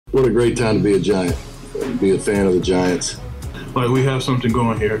What a great time to be a Giant, be a fan of the Giants. Like, we have something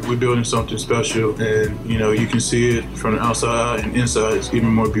going here. We're building something special, and, you can see it from the outside and inside. It's even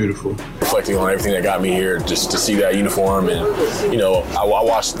more beautiful. Reflecting on everything that got me here, just to see that uniform, and, I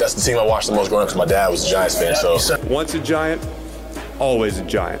watched. That's the team I watched the most growing up because my dad was a Giants fan, so. Once a Giant, always a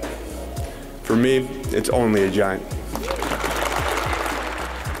Giant. For me, it's only a Giant.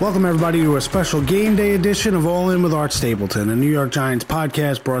 Welcome, everybody, to a special game day edition of All In with Art Stapleton, a New York Giants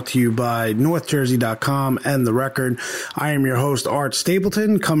podcast brought to you by NorthJersey.com and The Record. I am your host, Art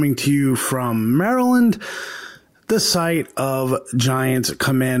Stapleton, coming to you from Maryland, the site of Giants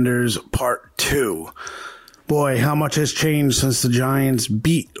Commanders Part 2. Boy, how much has changed since the Giants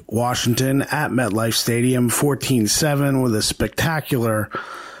beat Washington at MetLife Stadium 14-7 with a spectacular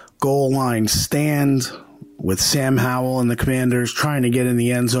goal line stand, with Sam Howell and the Commanders trying to get in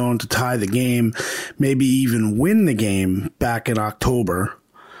the end zone to tie the game, maybe even win the game back in October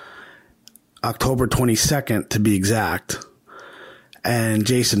 22nd to be exact. And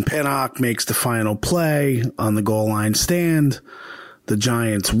Jason Pinnock makes the final play on the goal line stand. The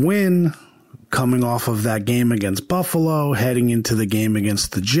Giants win, coming off of that game against Buffalo, heading into the game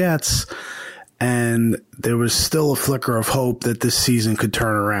against the Jets. And there was still a flicker of hope that this season could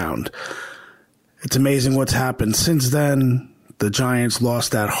turn around. It's amazing what's happened since then. The Giants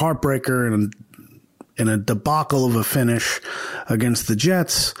lost that heartbreaker in a debacle of a finish against the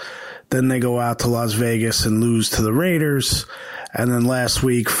Jets. Then they go out to Las Vegas and lose to the Raiders. And then last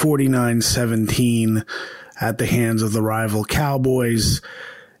week, 49-17 at the hands of the rival Cowboys.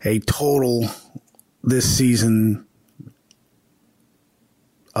 A total this season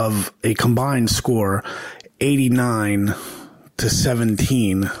of a combined score,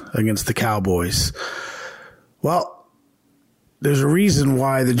 89-17 against the Cowboys. Well, there's a reason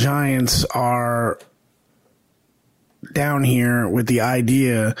why the Giants are down here with the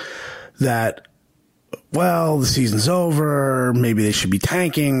idea that, well, the season's over. Maybe they should be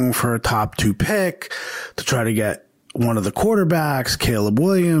tanking for a top 2 pick to try to get one of the quarterbacks, Caleb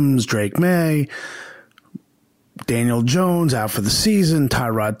Williams, Drake May, Daniel Jones out for the season,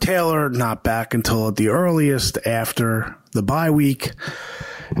 Tyrod Taylor not back until at the earliest after the bye week.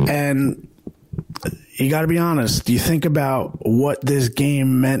 And you got to be honest, you think about what this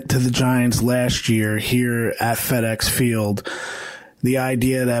game meant to the Giants last year here at FedEx Field. The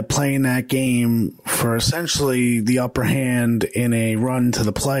idea that playing that game for essentially the upper hand in a run to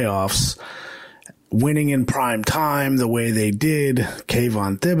the playoffs, winning in prime time the way they did,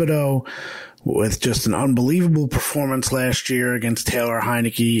 Kayvon Thibodeau, with just an unbelievable performance last year against Taylor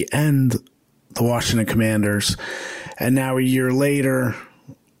Heineke and the Washington Commanders. And now a year later,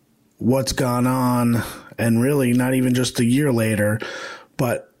 what's gone on, and really not even just a year later,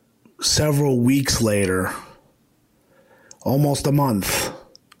 but several weeks later, almost a month,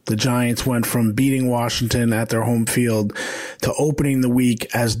 the Giants went from beating Washington at their home field to opening the week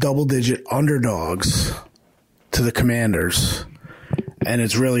as double-digit underdogs to the Commanders. And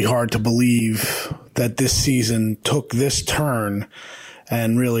it's really hard to believe that this season took this turn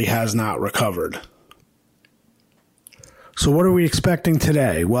and really has not recovered. So what are we expecting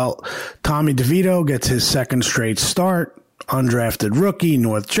today? Well, Tommy DeVito gets his second straight start. Undrafted rookie,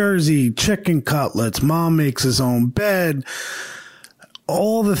 North Jersey, chicken cutlets, mom makes his own bed.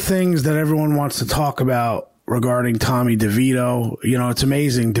 All the things that everyone wants to talk about regarding Tommy DeVito. It's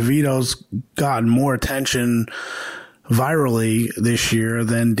amazing. DeVito's gotten more attention virally this year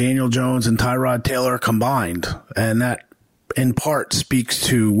than Daniel Jones and Tyrod Taylor combined. And that in part speaks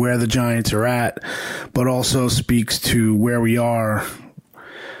to where the Giants are at, but also speaks to where we are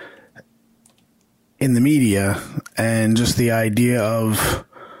in the media and just the idea of,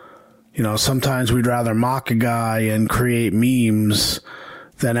 sometimes we'd rather mock a guy and create memes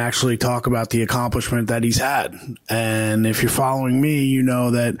than actually talk about the accomplishment that he's had. And if you're following me, you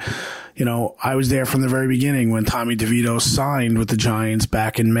know that, I was there from the very beginning when Tommy DeVito signed with the Giants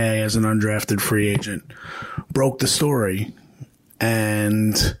back in May as an undrafted free agent, broke the story.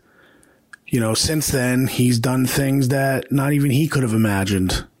 And, since then, he's done things that not even he could have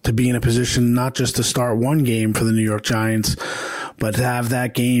imagined, to be in a position not just to start one game for the New York Giants, but to have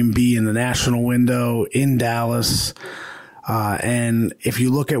that game be in the national window in Dallas. And if you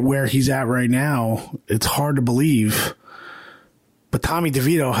look at where he's at right now, it's hard to believe. But Tommy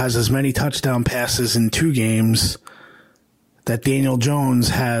DeVito has as many touchdown passes in 2 games that Daniel Jones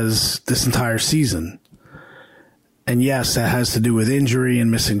has this entire season. And yes, that has to do with injury and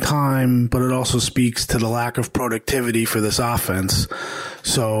missing time, but it also speaks to the lack of productivity for this offense.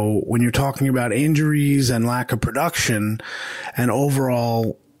 So when you're talking about injuries and lack of production and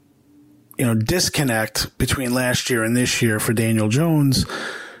overall, disconnect between last year and this year for Daniel Jones,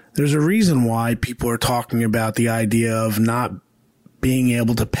 There's a reason why people are talking about the idea of not being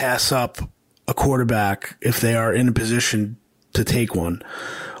able to pass up a quarterback if they are in a position to take one.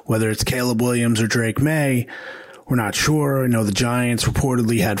 Whether it's Caleb Williams or Drake May, we're not sure. I know the Giants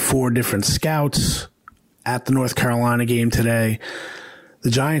reportedly had 4 different scouts at the North Carolina game today.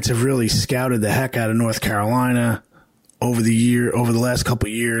 The Giants have really scouted the heck out of North Carolina over the last couple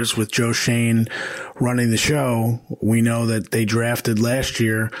of years with Joe Shane running the show. We know that they drafted last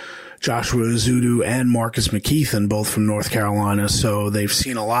year Joshua Azudu and Marcus McKeithen, both from North Carolina. So they've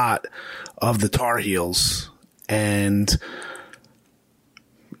seen a lot of the Tar Heels. And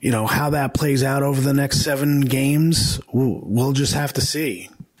how that plays out over the next 7 games, we'll just have to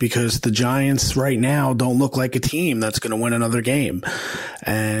see, because the Giants right now don't look like a team that's going to win another game.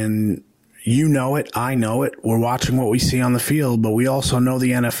 And you know it, I know it. We're watching what we see on the field, but we also know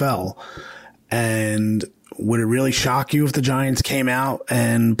the NFL. And would it really shock you if the Giants came out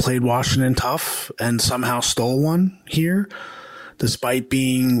and played Washington tough and somehow stole one here, despite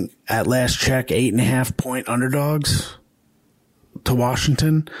being, at last check, 8.5-point underdogs to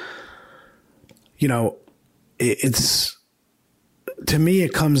Washington? It's, to me,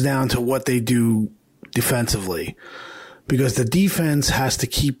 it comes down to what they do defensively, because the defense has to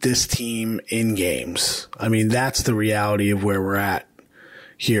keep this team in games. I mean, that's the reality of where we're at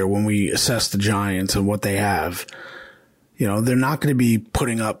here when we assess the Giants and what they have. They're not going to be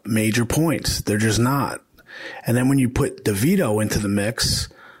putting up major points. They're just not. And then when you put DeVito into the mix,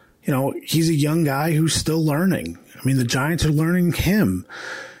 he's a young guy who's still learning. I mean, the Giants are learning him.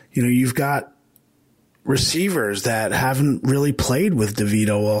 You've got receivers that haven't really played with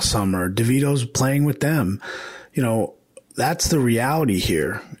DeVito all summer. DeVito's playing with them. That's the reality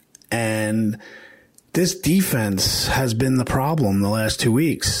here. And this defense has been the problem the last 2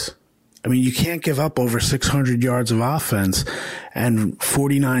 weeks. I mean, you can't give up over 600 yards of offense and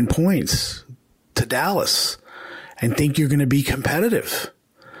 49 points to Dallas and think you're going to be competitive.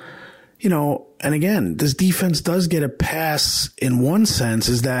 And again, this defense does get a pass in one sense,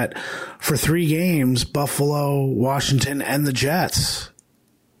 is that for 3 games, Buffalo, Washington, and the Jets,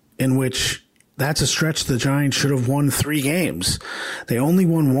 in which that's a stretch the Giants should have won 3 games. They only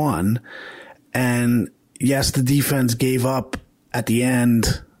won 1. And yes, the defense gave up at the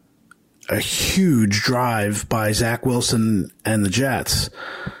end a huge drive by Zach Wilson and the Jets.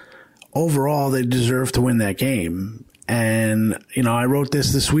 Overall, they deserve to win that game. And, I wrote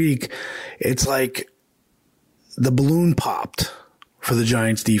this week. It's like the balloon popped for the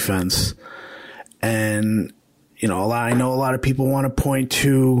Giants defense. And, I know a lot of people want to point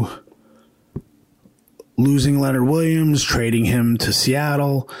to losing Leonard Williams, trading him to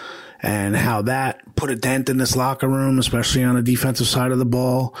Seattle, and how that put a dent in this locker room, especially on the defensive side of the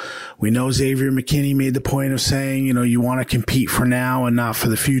ball. We know Xavier McKinney made the point of saying, you want to compete for now and not for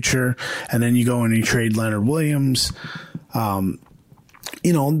the future. And then you go and you trade Leonard Williams.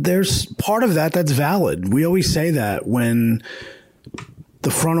 There's part of that that's valid. We always say that when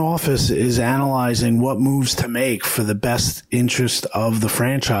the front office is analyzing what moves to make for the best interest of the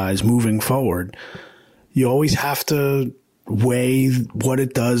franchise moving forward, you always have to weigh what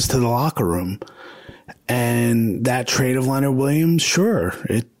it does to the locker room. And that trade of Leonard Williams, sure,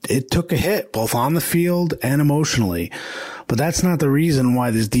 it took a hit both on the field and emotionally, but that's not the reason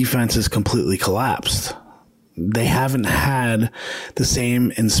why this defense is completely collapsed. They haven't had the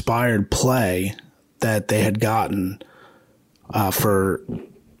same inspired play that they had gotten for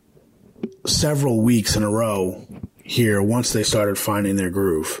several weeks in a row here once they started finding their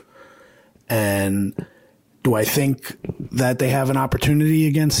groove. And do I think that they have an opportunity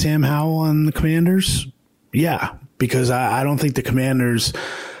against Sam Howell and the Commanders? Yeah, because I don't think the Commanders,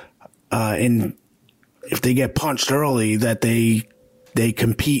 if they get punched early, that they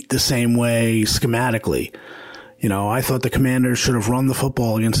compete the same way schematically. I thought the Commanders should have run the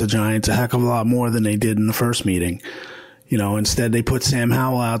football against the Giants a heck of a lot more than they did in the first meeting. Instead they put Sam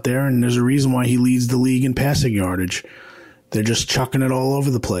Howell out there, and there's a reason why he leads the league in passing yardage. They're just chucking it all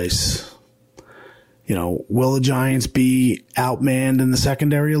over the place. Will the Giants be outmanned in the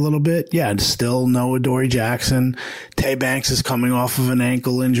secondary a little bit? Yeah, still no Adoree Jackson. Tay Banks is coming off of an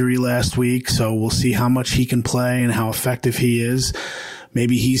ankle injury last week, so we'll see how much he can play and how effective he is.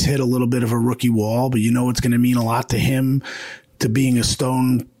 Maybe he's hit a little bit of a rookie wall, but it's going to mean a lot to him to being a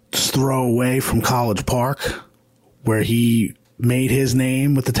stone's throw away from College Park, where he made his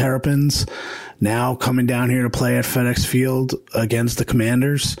name with the Terrapins, now coming down here to play at FedEx Field against the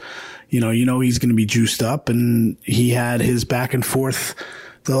Commanders. He's going to be juiced up, and he had his back and forth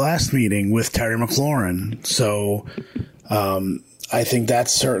the last meeting with Terry McLaurin. So I think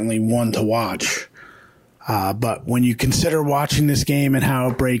that's certainly one to watch. But when you consider watching this game and how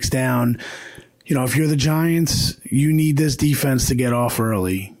it breaks down, if you're the Giants, you need this defense to get off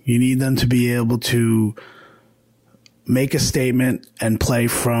early. You need them to be able to make a statement and play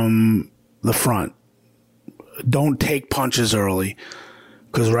from the front. Don't take punches early.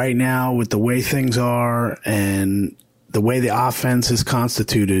 Because right now, with the way things are and the way the offense is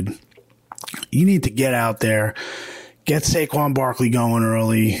constituted, you need to get out there, get Saquon Barkley going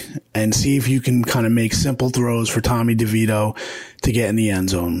early, and see if you can kind of make simple throws for Tommy DeVito to get in the end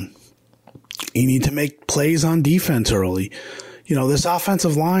zone. You need to make plays on defense early. This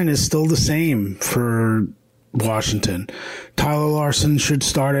offensive line is still the same for Washington. Tyler Larson should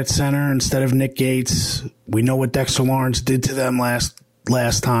start at center instead of Nick Gates. We know what Dexter Lawrence did to them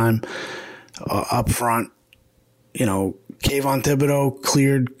last time up front. Kayvon Thibodeau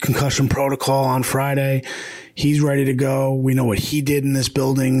cleared concussion protocol on Friday. He's ready to go. We know what he did in this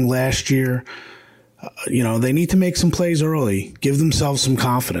building last year. They need to make some plays early, give themselves some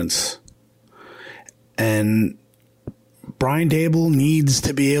confidence. And Brian Dable needs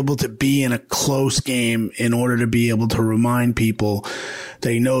to be able to be in a close game in order to be able to remind people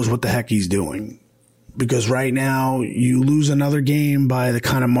that he knows what the heck he's doing. Because right now, you lose another game by the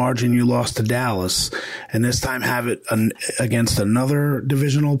kind of margin you lost to Dallas, and this time have it against another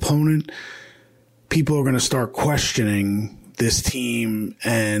divisional opponent, people are going to start questioning this team,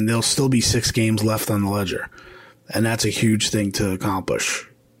 and there'll still be 6 games left on the ledger. And that's a huge thing to accomplish.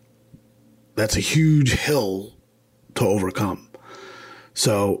 That's a huge hill to overcome.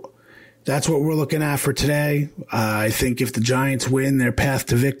 So that's what we're looking at for today. I think if the Giants win, their path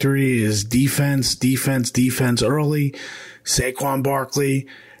to victory is defense early, Saquon Barkley,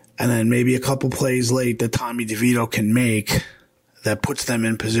 and then maybe a couple plays late that Tommy DeVito can make that puts them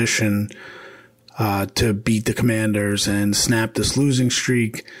in position to beat the Commanders and snap this losing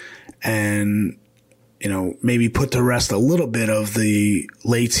streak and, maybe put to rest a little bit of the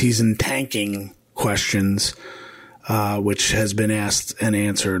late season tanking questions, which has been asked and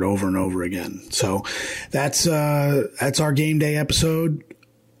answered over and over again. So that's our game day episode.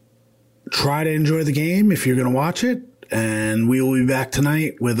 Try to enjoy the game if you're going to watch it. And we will be back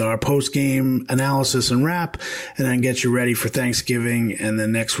tonight with our post-game analysis and wrap, and then get you ready for Thanksgiving and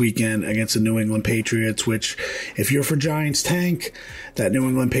then next weekend against the New England Patriots, which, if you're for Giants tank, that New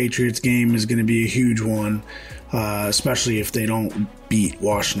England Patriots game is going to be a huge one, especially if they don't beat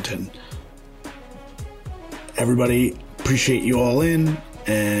Washington. Everybody, appreciate you all in,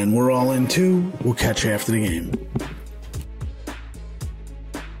 and we're all in too. We'll catch you after the game.